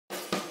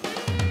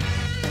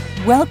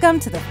Welcome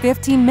to the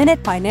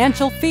 15-Minute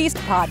Financial Feast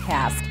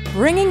podcast,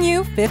 bringing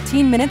you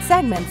 15-minute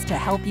segments to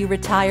help you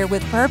retire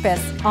with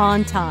purpose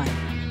on time.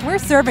 We're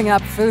serving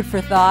up food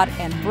for thought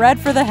and bread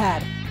for the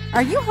head.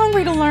 Are you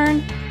hungry to learn?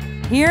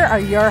 Here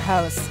are your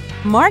hosts,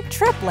 Mark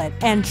Triplett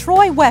and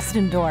Troy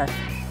Westendorf.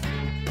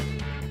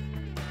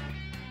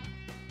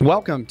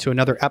 Welcome to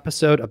another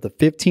episode of the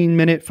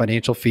 15-Minute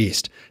Financial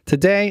Feast.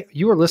 Today,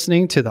 you are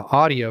listening to the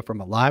audio from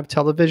a live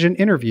television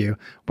interview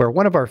where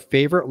one of our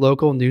favorite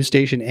local news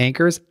station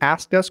anchors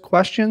asked us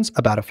questions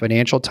about a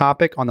financial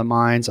topic on the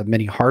minds of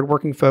many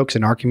hardworking folks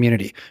in our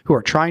community who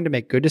are trying to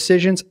make good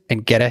decisions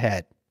and get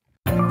ahead.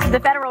 The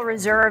Federal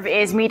Reserve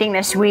is meeting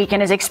this week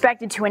and is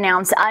expected to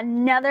announce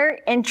another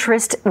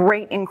interest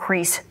rate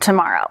increase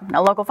tomorrow.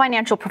 Now, local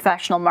financial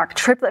professional Mark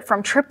Triplett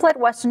from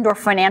Triplett-Westendorf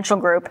Financial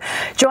Group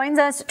joins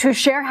us to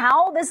share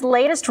how this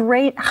latest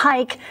rate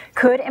hike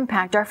could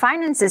impact our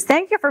finances.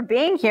 Thank you for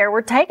being here.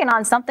 We're taking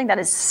on something that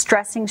is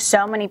stressing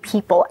so many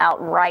people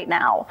out right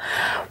now.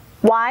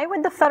 Why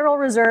would the Federal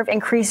Reserve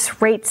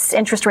increase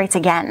interest rates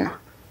again?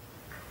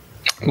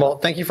 Well,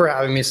 thank you for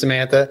having me,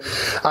 Samantha.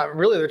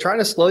 Really, they're trying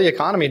to slow the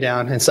economy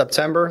down in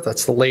September.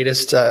 That's the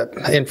latest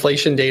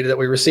inflation data that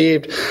we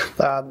received.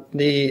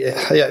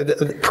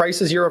 The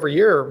prices year over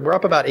year were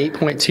up about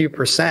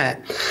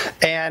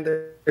 8.2%. And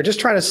they're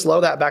just trying to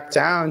slow that back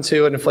down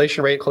to an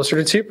inflation rate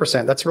closer to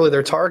 2%. That's really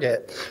their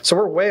target. So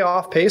we're way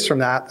off pace from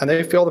that. And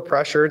they feel the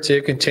pressure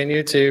to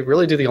continue to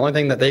really do the only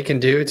thing that they can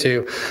do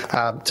to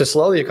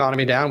slow the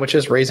economy down, which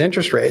is raise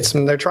interest rates.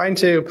 And they're trying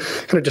to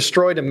kind of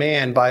destroy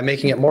demand by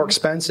making it more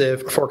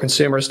expensive for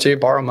consumers to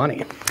borrow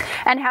money.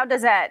 And how do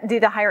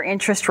the higher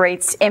interest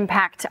rates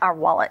impact our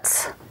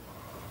wallets?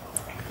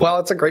 Well,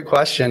 it's a great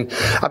question.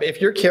 If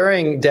you're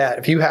carrying debt,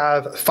 if you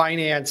have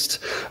financed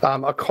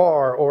a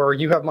car, or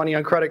you have money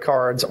on credit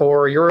cards,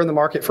 or you're in the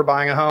market for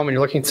buying a home and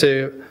you're looking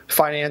to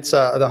finance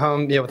the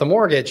home with a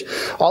mortgage,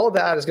 all of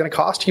that is going to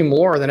cost you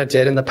more than it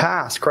did in the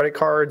past. Credit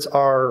cards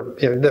are,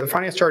 the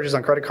finance charges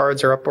on credit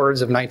cards are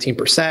upwards of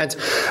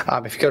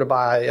 19%. If you go to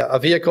buy a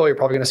vehicle, you're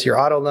probably going to see your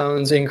auto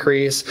loans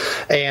increase.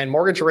 And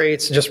mortgage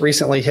rates just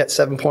recently hit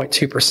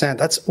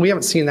 7.2%. We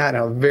haven't seen that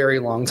in a very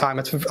long time.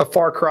 It's a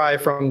far cry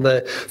from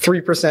the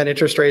 3%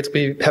 interest rates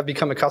we have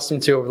become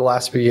accustomed to over the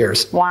last few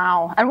years.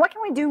 Wow. And what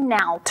can we do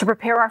now to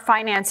prepare our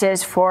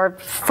finances for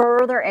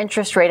further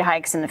interest rate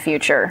hikes in the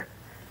future?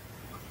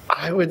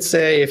 I would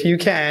say if you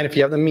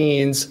have the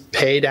means,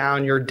 pay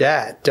down your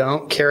debt.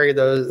 Don't carry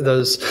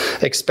those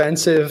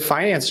expensive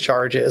finance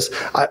charges.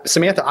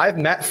 Samantha, I've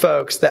met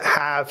folks that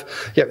have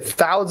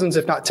thousands,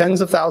 if not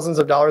tens of thousands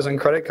of dollars in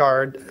credit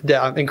card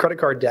debt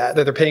that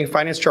they're paying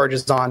finance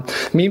charges on.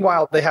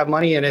 Meanwhile, they have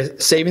money in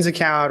a savings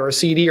account or a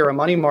CD or a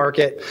money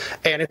market,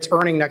 and it's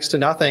earning next to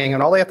nothing.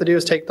 And all they have to do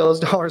is take those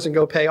dollars and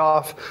go pay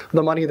off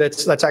the money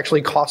that's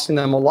actually costing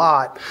them a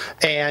lot.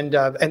 And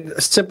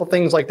simple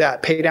things like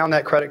that. Pay down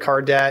that credit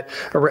card debt.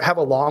 Or have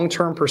a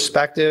long-term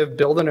perspective,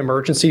 build an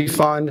emergency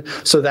fund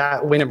so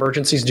that when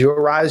emergencies do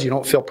arise, you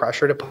don't feel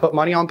pressure to put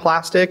money on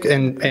plastic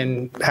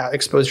and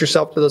expose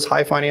yourself to those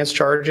high finance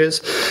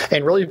charges,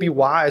 and really be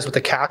wise with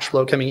the cash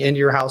flow coming into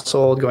your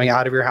household, going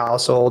out of your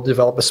household.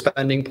 Develop a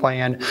spending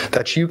plan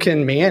that you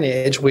can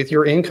manage with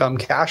your income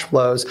cash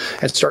flows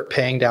and start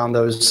paying down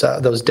those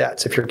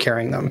debts if you're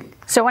carrying them.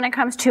 So when it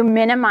comes to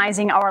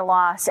minimizing our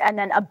loss, and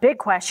then a big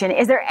question,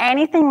 is there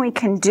anything we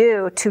can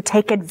do to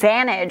take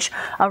advantage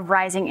of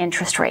rising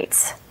interest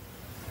rates?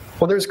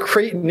 Well, there's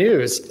great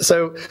news.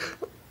 So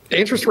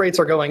interest rates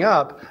are going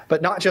up,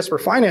 but not just for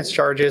finance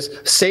charges.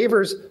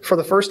 Savers, for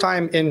the first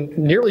time in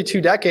nearly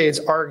 2 decades,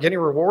 are getting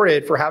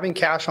rewarded for having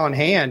cash on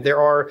hand. There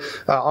are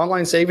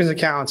online savings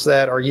accounts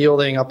that are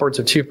yielding upwards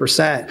of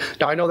 2%.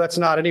 Now, I know that's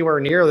not anywhere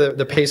near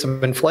the pace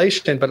of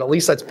inflation, but at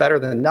least that's better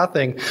than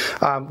nothing.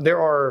 There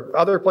are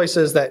other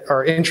places that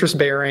are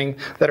interest-bearing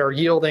that are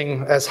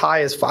yielding as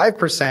high as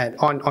 5%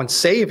 on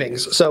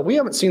savings. So we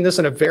haven't seen this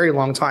in a very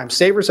long time.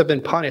 Savers have been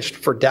punished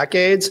for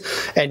decades,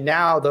 and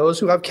now those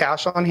who have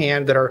cash on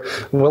hand that are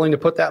willing to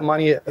put that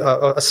money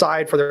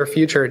aside for their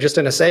future just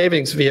in a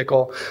savings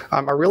vehicle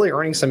are really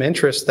earning some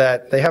interest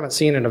that they haven't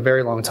seen in a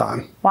very long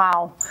time.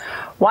 Wow.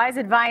 Wise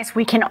advice.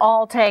 We can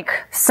all take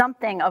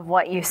something of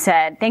what you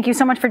said. Thank you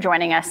so much for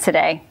joining us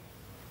today.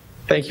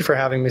 Thank you for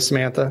having me,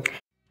 Samantha.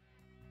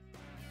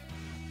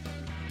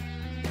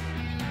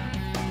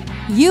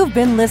 You've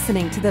been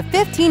listening to the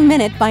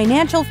 15-Minute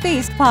Financial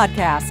Feast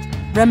podcast.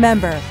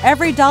 Remember,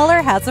 every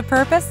dollar has a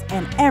purpose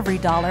and every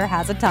dollar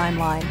has a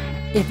timeline.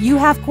 If you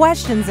have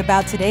questions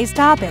about today's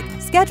topic,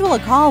 schedule a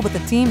call with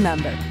a team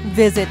member.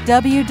 Visit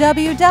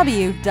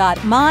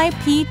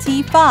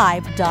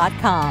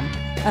www.mypt5.com.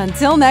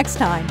 Until next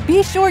time,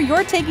 be sure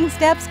you're taking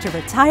steps to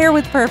retire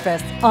with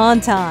purpose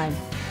on time.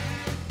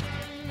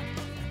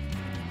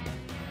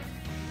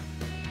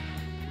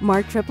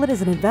 Mark Triplett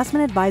is an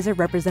investment advisor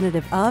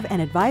representative of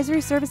and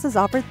advisory services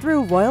offered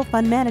through Royal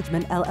Fund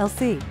Management,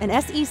 LLC, an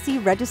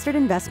SEC-registered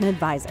investment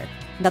advisor.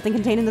 Nothing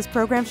contained in this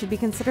program should be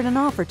considered an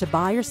offer to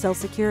buy or sell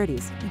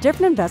securities.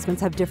 Different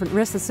investments have different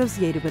risks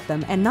associated with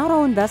them, and not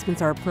all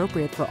investments are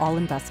appropriate for all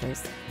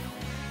investors.